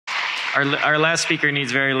Our last speaker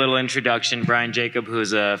needs very little introduction, Brian Jacob, who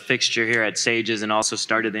is a fixture here at SAGES and also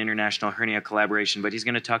started the International Hernia Collaboration, but he's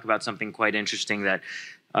going to talk about something quite interesting, that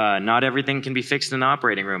not everything can be fixed in the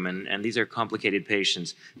operating room, and these are complicated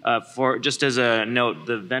patients. Just as a note,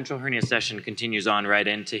 the ventral hernia session continues on right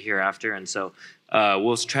into hereafter, and so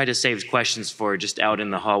we'll try to save questions for just out in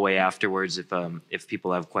the hallway afterwards. If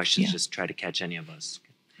people have questions, just try to catch any of us.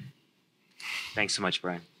 Thanks so much,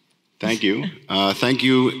 Brian. Thank you. Thank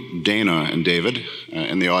you, Dana and David,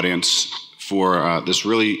 and the audience for this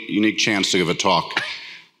really unique chance to give a talk.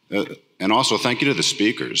 And also, thank you to the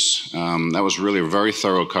speakers. That was really a very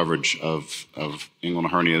thorough coverage of inguinal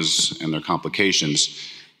hernias and their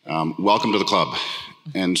complications. Welcome to the club.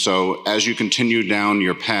 And so, as you continue down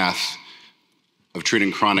your path of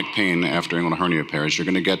treating chronic pain after inguinal hernia repairs, you're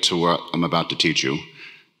going to get to what I'm about to teach you.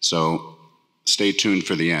 So, stay tuned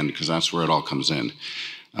for the end, because that's where it all comes in.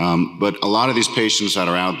 But a lot of these patients that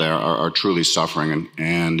are out there are truly suffering,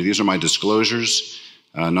 and these are my disclosures,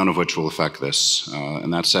 none of which will affect this.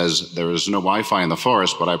 And that says there is no Wi-Fi in the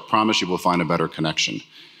forest, but I promise you will find a better connection.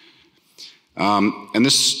 And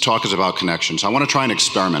this talk is about connections. I want to try and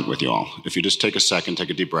experiment with you all. If you just take a second, take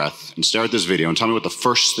a deep breath, and stare at this video and tell me what the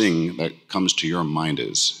first thing that comes to your mind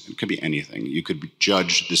is. It could be anything. You could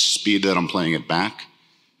judge the speed that I'm playing it back.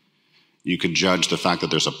 You could judge the fact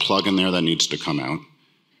that there's a plug in there that needs to come out.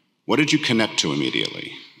 What did you connect to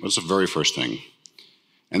immediately? What's the very first thing?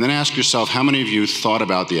 And then ask yourself, how many of you thought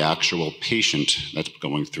about the actual patient that's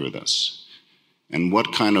going through this? And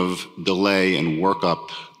what kind of delay and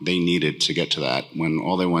workup they needed to get to that when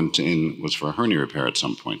all they went in was for a hernia repair at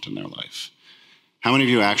some point in their life? How many of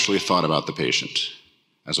you actually thought about the patient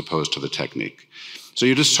as opposed to the technique? So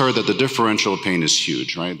you just heard that the differential of pain is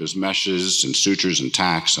huge, right? There's meshes and sutures and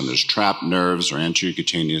tacks, and there's trapped nerves or anterior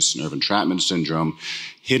cutaneous nerve entrapment syndrome,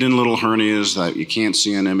 hidden little hernias that you can't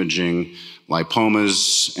see in imaging,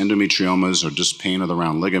 lipomas, endometriomas, or just pain of the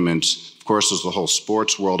round ligament. Of course, there's the whole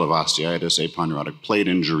sports world of osteitis, aponeurotic plate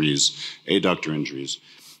injuries, adductor injuries,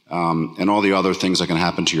 and all the other things that can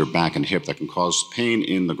happen to your back and hip that can cause pain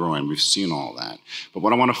in the groin. We've seen all that. But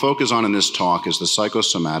what I want to focus on in this talk is the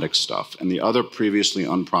psychosomatic stuff and the other previously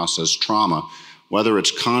unprocessed trauma, whether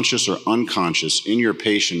it's conscious or unconscious, in your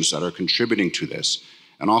patients that are contributing to this,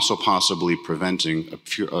 and also possibly preventing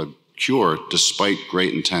a cure despite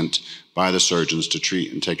great intent by the surgeons to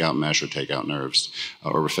treat and take out mesh or take out nerves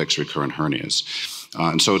or fix recurrent hernias.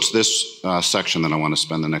 And so it's this section that I want to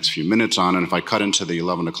spend the next few minutes on. And if I cut into the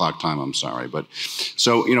 11 o'clock time, I'm sorry. But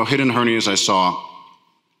so, hidden hernias I saw,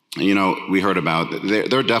 we heard about,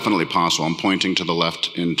 they're definitely possible. I'm pointing to the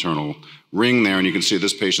left internal ring there, and you can see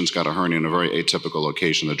this patient's got a hernia in a very atypical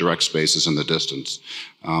location. The direct space is in the distance.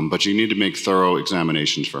 But you need to make thorough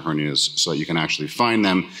examinations for hernias so that you can actually find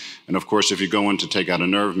them. And of course, if you go in to take out a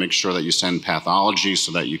nerve, make sure that you send pathology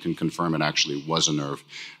so that you can confirm it actually was a nerve.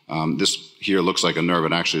 This here looks like a nerve.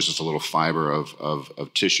 It actually is just a little fiber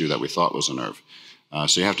of tissue that we thought was a nerve.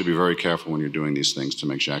 So you have to be very careful when you're doing these things to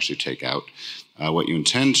make sure you actually take out what you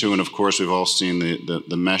intend to. And of course, we've all seen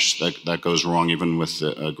the mesh that goes wrong, even with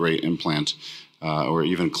a great implant, or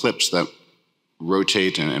even clips that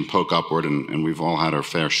rotate and poke upward. And we've all had our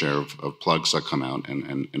fair share of plugs that come out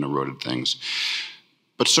and eroded things.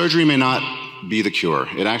 But surgery may not be the cure.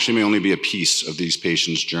 It actually may only be a piece of these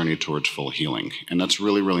patients' journey towards full healing. And that's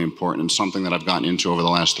really, really important, and something that I've gotten into over the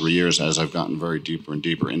last 3 years as I've gotten very deeper and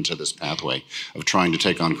deeper into this pathway of trying to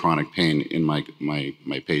take on chronic pain in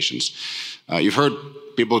my patients. You've heard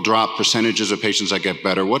people drop percentages of patients that get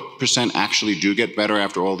better. What percent actually do get better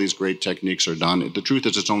after all these great techniques are done? The truth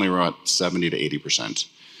is it's only around 70 to 80%.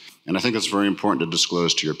 And I think that's very important to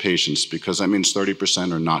disclose to your patients, because that means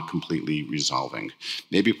 30% are not completely resolving.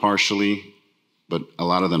 Maybe partially, but a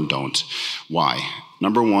lot of them don't. Why?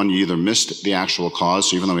 Number one, you either missed the actual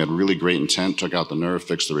cause, so even though we had really great intent, took out the nerve,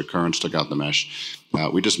 fixed the recurrence, took out the mesh,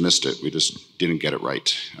 we just missed it. We just didn't get it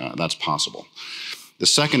right. That's possible. The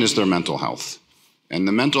second is their mental health. And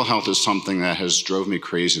the mental health is something that has drove me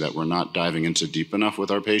crazy, that we're not diving into deep enough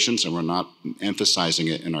with our patients, and we're not emphasizing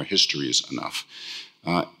it in our histories enough.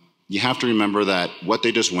 You have to remember that what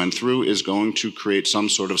they just went through is going to create some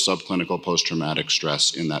sort of subclinical post-traumatic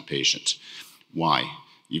stress in that patient. Why?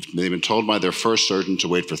 They've been told by their first surgeon to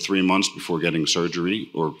wait for 3 months before getting surgery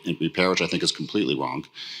or repair, which I think is completely wrong.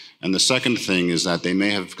 And the second thing is that they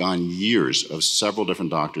may have gone years of several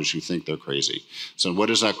different doctors who think they're crazy. So what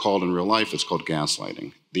is that called in real life? It's called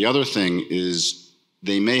gaslighting. The other thing is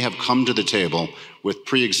they may have come to the table with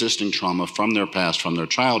pre-existing trauma from their past, from their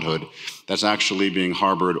childhood, that's actually being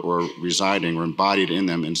harbored or residing or embodied in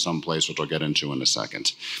them in some place, which I'll get into in a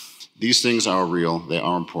second. These things are real, they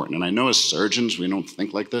are important. And I know as surgeons, we don't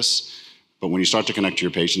think like this, but when you start to connect to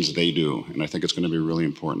your patients, they do. And I think it's going to be really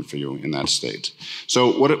important for you in that state.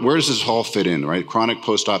 So where does this all fit in, right? Chronic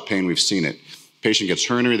post-op pain, we've seen it. Patient gets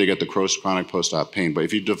hernia, they get the chronic post-op pain. But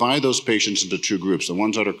if you divide those patients into two groups, the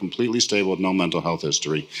ones that are completely stable with no mental health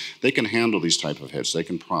history, they can handle these type of hits, they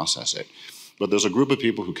can process it. But there's a group of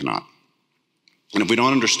people who cannot. And if we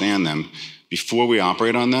don't understand them before we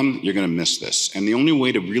operate on them, you're going to miss this. And the only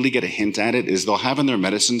way to really get a hint at it is they'll have in their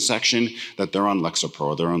medicine section that they're on Lexapro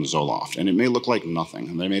or they're on Zoloft. And it may look like nothing,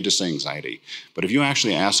 and they may just say anxiety. But if you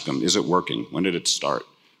actually ask them, is it working? When did it start?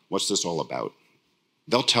 What's this all about?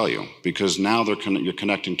 They'll tell you, because now you're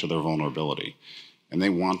connecting to their vulnerability. And they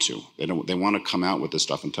want to. They want to come out with this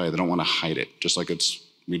stuff and tell you. They don't want to hide it. Just like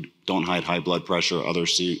we don't hide high blood pressure, other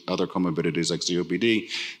comorbidities like COPD.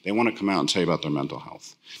 They want to come out and tell you about their mental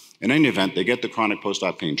health. In any event, they get the chronic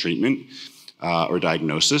post-op pain treatment or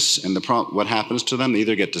diagnosis, and what happens to them, they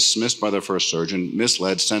either get dismissed by their first surgeon,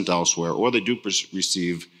 misled, sent elsewhere, or they do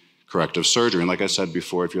receive corrective surgery. And like I said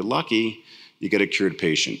before, if you're lucky, you get a cured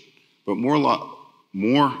patient. But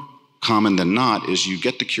more common than not is you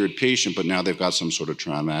get the cured patient, but now they've got some sort of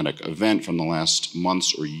traumatic event from the last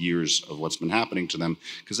months or years of what's been happening to them,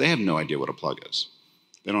 because they have no idea what a plug is.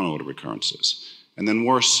 They don't know what a recurrence is. And then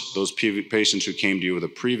worse, those patients who came to you with a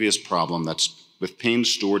previous problem that's with pain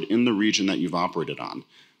stored in the region that you've operated on,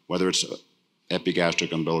 whether it's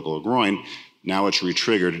epigastric, umbilical, or groin, now it's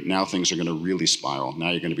re-triggered. Now things are going to really spiral.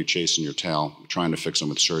 Now you're going to be chasing your tail, trying to fix them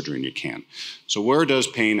with surgery, and you can't. So where does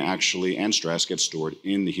pain actually and stress get stored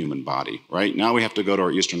in the human body, right? Now we have to go to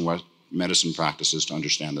our Eastern medicine practices to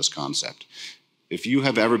understand this concept. If you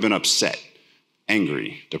have ever been upset,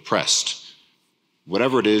 angry, depressed,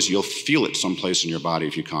 whatever it is, you'll feel it someplace in your body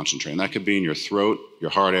if you concentrate. And that could be in your throat,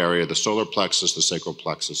 your heart area, the solar plexus, the sacral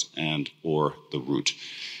plexus, or the root.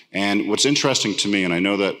 And what's interesting to me, and I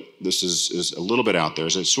know that this is a little bit out there,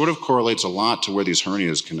 is it sort of correlates a lot to where these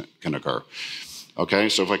hernias can occur. Okay,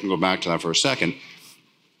 so if I can go back to that for a second.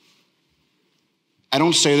 I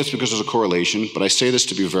don't say this because there's a correlation, but I say this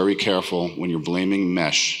to be very careful when you're blaming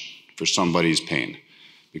mesh for somebody's pain.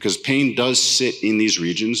 Because pain does sit in these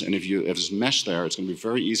regions, and if there's mesh there, it's going to be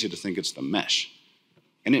very easy to think it's the mesh.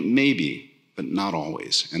 And it may be, but not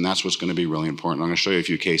always. And that's what's going to be really important. I'm going to show you a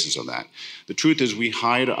few cases of that. The truth is we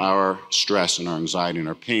hide our stress and our anxiety and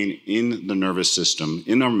our pain in the nervous system,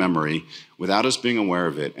 in our memory, without us being aware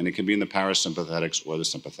of it. And it can be in the parasympathetics or the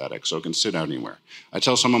sympathetics, so it can sit anywhere. I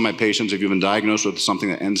tell some of my patients, if you've been diagnosed with something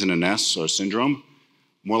that ends in an S or a syndrome,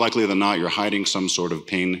 more likely than not, you're hiding some sort of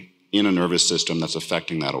pain in a nervous system that's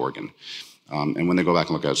affecting that organ. And when they go back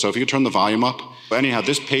and look at it. So if you could turn the volume up. But anyhow,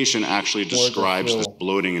 this patient actually describes this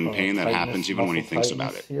bloating and pain that happens even when he thinks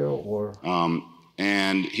about it.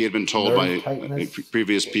 And he had been told by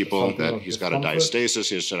previous people that he's got a diastasis,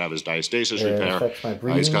 he should have his diastasis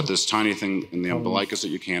repair. He's got this tiny thing in the umbilicus that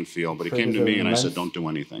you can't feel. But he came to me and I said, don't do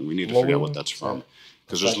anything. We need to figure out what that's from.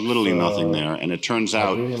 Because there's literally nothing there. And it turns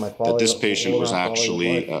out that this patient was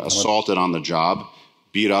actually assaulted on the job,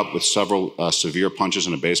 beat up with several severe punches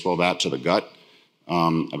in a baseball bat to the gut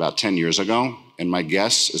about 10 years ago. And my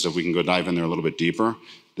guess is if we can go dive in there a little bit deeper,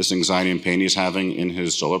 this anxiety and pain he's having in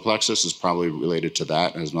his solar plexus is probably related to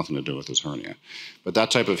that. It has nothing to do with his hernia. But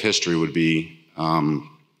that type of history would be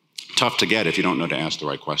tough to get if you don't know to ask the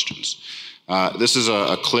right questions. This is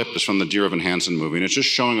a clip. It's from the Dear Evan Hansen movie, and it's just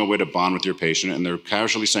showing a way to bond with your patient, and they're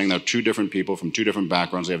casually saying they're two different people from two different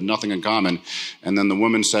backgrounds. They have nothing in common. And then the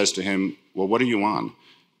woman says to him, well, what are you on?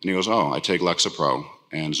 And he goes, oh, I take Lexapro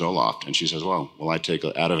and Zoloft. And she says, well, I take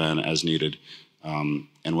Ativan as needed and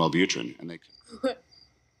Wellbutrin. And they...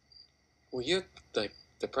 Well, you're like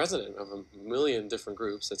the president of a million different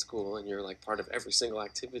groups. That's cool. And you're like part of every single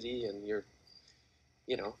activity. And you're,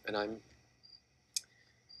 you know, and I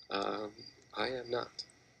am not.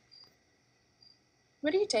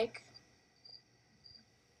 What do you take?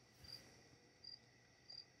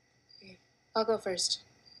 Okay, I'll go first.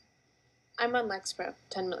 I'm on Lexapro,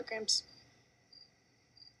 10 milligrams.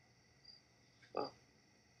 Oh.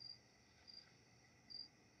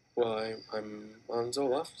 Well, I'm on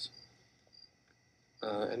Zoloft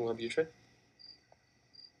and Wellbutrin.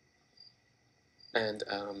 And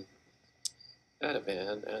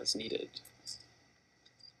Ativan as needed.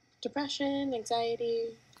 Depression,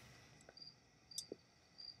 anxiety.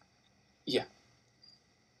 Yeah.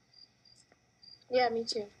 Yeah, me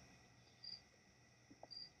too.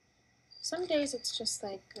 Some days it's just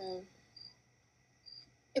like,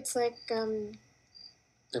 it's like,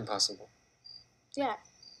 impossible. Yeah.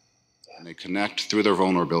 And they connect through their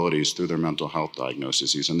vulnerabilities, through their mental health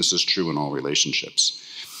diagnoses, and this is true in all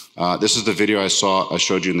relationships. This is the video I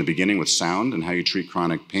showed you in the beginning with sound and how you treat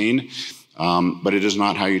chronic pain. But it is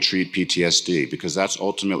not how you treat PTSD, because that's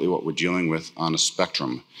ultimately what we're dealing with on a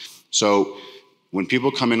spectrum. So when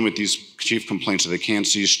people come in with these chief complaints that they can't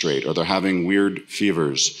see straight, or they're having weird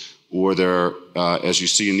fevers, or they're, as you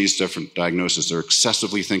see in these different diagnoses, they're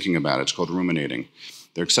excessively thinking about it. It's called ruminating.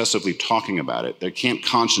 They're excessively talking about it. They can't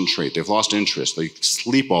concentrate. They've lost interest. They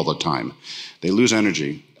sleep all the time. They lose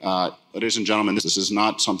energy. Ladies and gentlemen, this is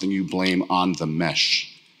not something you blame on the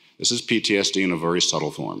mesh. This is PTSD in a very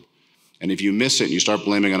subtle form. And if you miss it and you start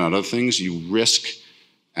blaming it on other things, you risk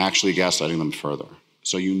actually gaslighting them further.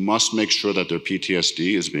 So you must make sure that their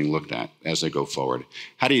PTSD is being looked at as they go forward.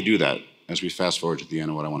 How do you do that? As we fast forward to the end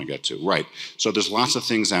of what I want to get to. Right. So there's lots of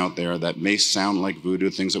things out there that may sound like voodoo,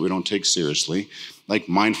 things that we don't take seriously, like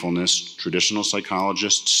mindfulness, traditional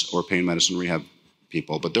psychologists or pain medicine rehab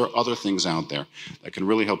people. But there are other things out there that can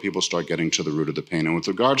really help people start getting to the root of the pain. And with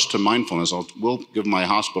regards to mindfulness, we'll give my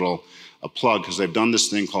hospital a plug, because they've done this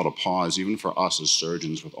thing called a pause, even for us as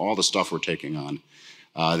surgeons, with all the stuff we're taking on.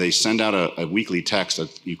 They send out a weekly text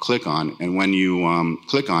that you click on, and when you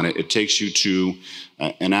click on it, it takes you to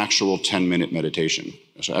an actual 10-minute meditation.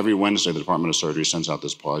 So every Wednesday, the Department of Surgery sends out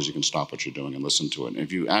this pause. You can stop what you're doing and listen to it. And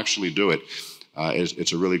if you actually do it,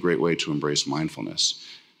 it's a really great way to embrace mindfulness.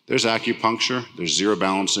 There's acupuncture, there's zero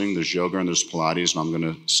balancing, there's yoga, and there's Pilates, and I'm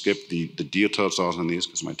going to skip the details on these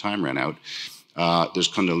because my time ran out. There's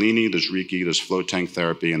Kundalini, there's Reiki, there's float tank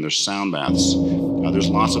therapy, and there's sound baths. There's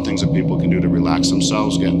lots of things that people can do to relax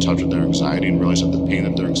themselves, get in touch with their anxiety, and realize that the pain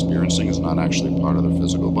that they're experiencing is not actually part of their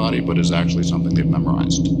physical body, but is actually something they've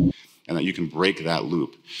memorized, and that you can break that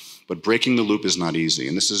loop. But breaking the loop is not easy,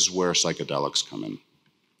 and this is where psychedelics come in.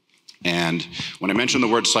 And when I mention the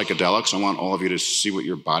word psychedelics, I want all of you to see what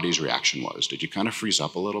your body's reaction was. Did you kind of freeze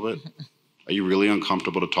up a little bit? Are you really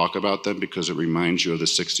uncomfortable to talk about them because it reminds you of the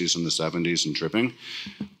 60s and the 70s and tripping?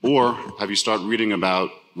 Or have you started reading about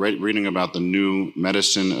the new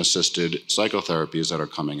medicine-assisted psychotherapies that are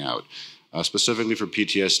coming out? Specifically for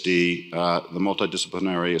PTSD, the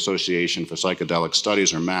Multidisciplinary Association for Psychedelic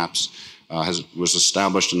Studies, or MAPS, was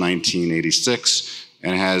established in 1986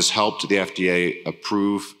 and has helped the FDA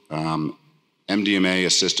approve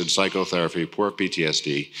MDMA-assisted psychotherapy for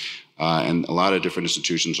PTSD. And a lot of different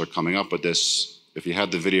institutions are coming up with this. If you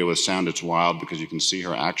had the video with sound, it's wild because you can see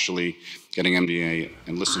her actually getting MDMA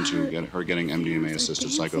and listen to her getting MDMA-assisted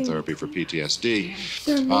psychotherapy for PTSD.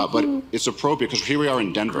 But it's appropriate because here we are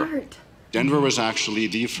in Denver. Denver was actually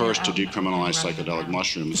the first to decriminalize psychedelic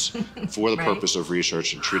mushrooms for the purpose of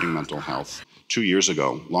research and treating mental health 2 years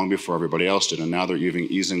ago, long before everybody else did. And now they're even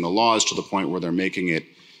easing the laws to the point where they're making it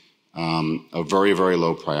a very, very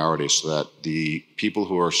low priority, so that the people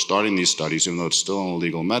who are starting these studies, even though it's still an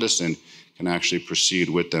illegal medicine, can actually proceed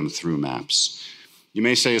with them through MAPS. You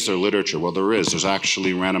may say, is there literature? Well, there is. There's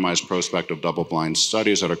actually randomized prospective double-blind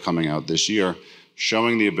studies that are coming out this year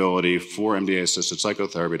showing the ability for MDMA-assisted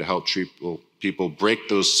psychotherapy to help people break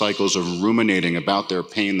those cycles of ruminating about their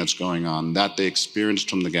pain that's going on, that they experienced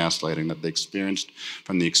from the gaslighting, that they experienced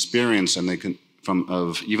from the experience, and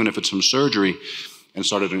even if it's from surgery, and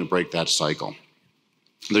started to break that cycle.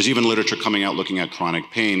 There's even literature coming out looking at chronic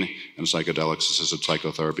pain and psychedelic-assisted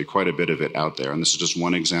psychotherapy, quite a bit of it out there. And this is just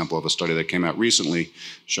one example of a study that came out recently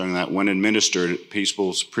showing that when administered,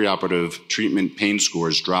 people's preoperative treatment pain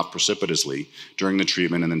scores dropped precipitously during the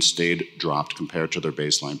treatment and then stayed dropped compared to their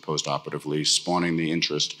baseline postoperatively, spawning the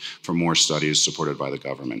interest for more studies supported by the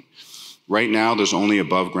government. Right now, there's only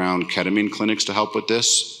above-ground ketamine clinics to help with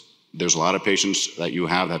this. There's a lot of patients that you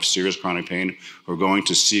have serious chronic pain who are going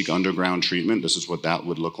to seek underground treatment. This is what that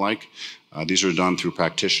would look like. These are done through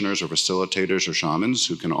practitioners or facilitators or shamans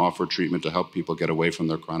who can offer treatment to help people get away from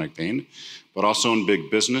their chronic pain. But also in big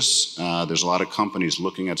business, there's a lot of companies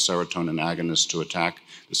looking at serotonin agonists to attack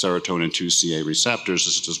the serotonin 2CA receptors.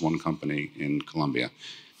 This is just one company in Colombia.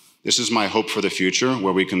 This is my hope for the future,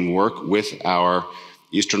 where we can work with our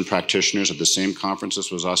Eastern practitioners at the same conference.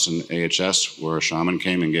 This was us in AHS, where a shaman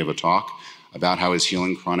came and gave a talk about how he's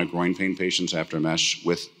healing chronic groin pain patients after mesh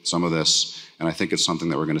with some of this. And I think it's something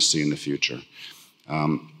that we're going to see in the future.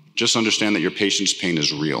 Just understand that your patient's pain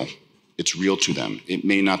is real. It's real to them. It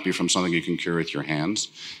may not be from something you can cure with your hands.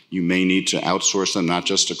 You may need to outsource them, not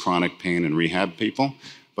just to chronic pain and rehab people,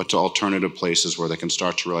 but to alternative places where they can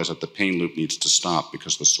start to realize that the pain loop needs to stop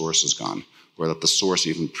because the source is gone, or that the source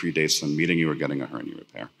even predates them meeting you or getting a hernia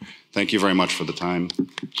repair. Thank you very much for the time.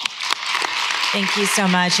 Thank you so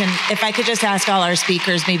much. And if I could just ask all our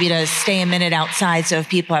speakers maybe to stay a minute outside, so if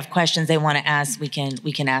people have questions they want to ask, we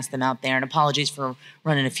can ask them out there. And apologies for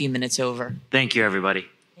running a few minutes over. Thank you, everybody.